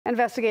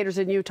Investigators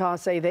in Utah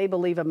say they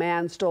believe a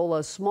man stole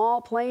a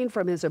small plane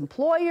from his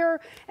employer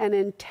and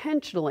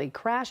intentionally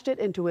crashed it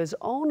into his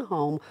own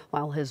home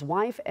while his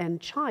wife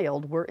and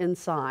child were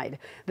inside.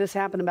 This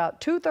happened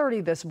about 2:30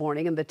 this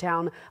morning in the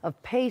town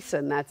of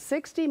Payson, that's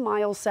 60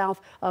 miles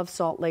south of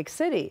Salt Lake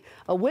City.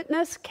 A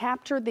witness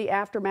captured the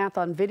aftermath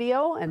on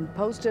video and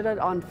posted it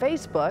on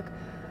Facebook.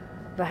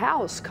 The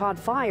house caught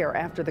fire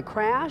after the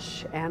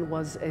crash and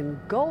was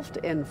engulfed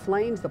in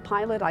flames. The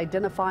pilot,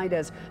 identified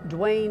as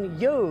Dwayne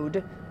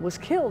Yode, was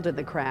killed in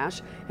the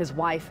crash. His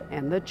wife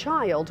and the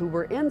child who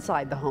were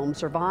inside the home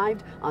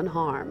survived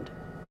unharmed.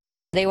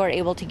 They were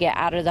able to get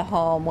out of the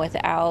home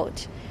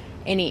without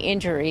any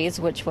injuries,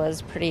 which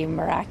was pretty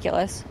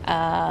miraculous.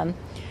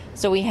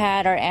 So we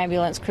had our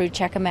ambulance crew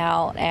check them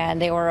out, and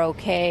they were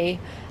okay.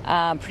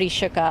 Pretty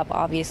shook up,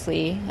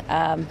 obviously,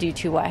 due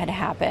to what had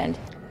happened.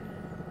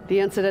 The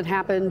incident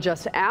happened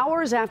just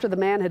hours after the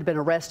man had been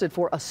arrested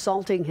for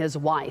assaulting his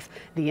wife.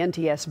 The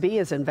NTSB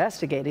is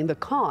investigating the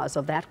cause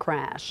of that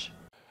crash.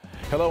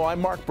 Hello,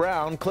 I'm Mark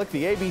Brown. Click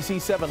the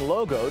ABC7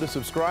 logo to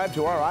subscribe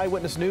to our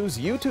Eyewitness News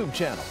YouTube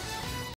channel.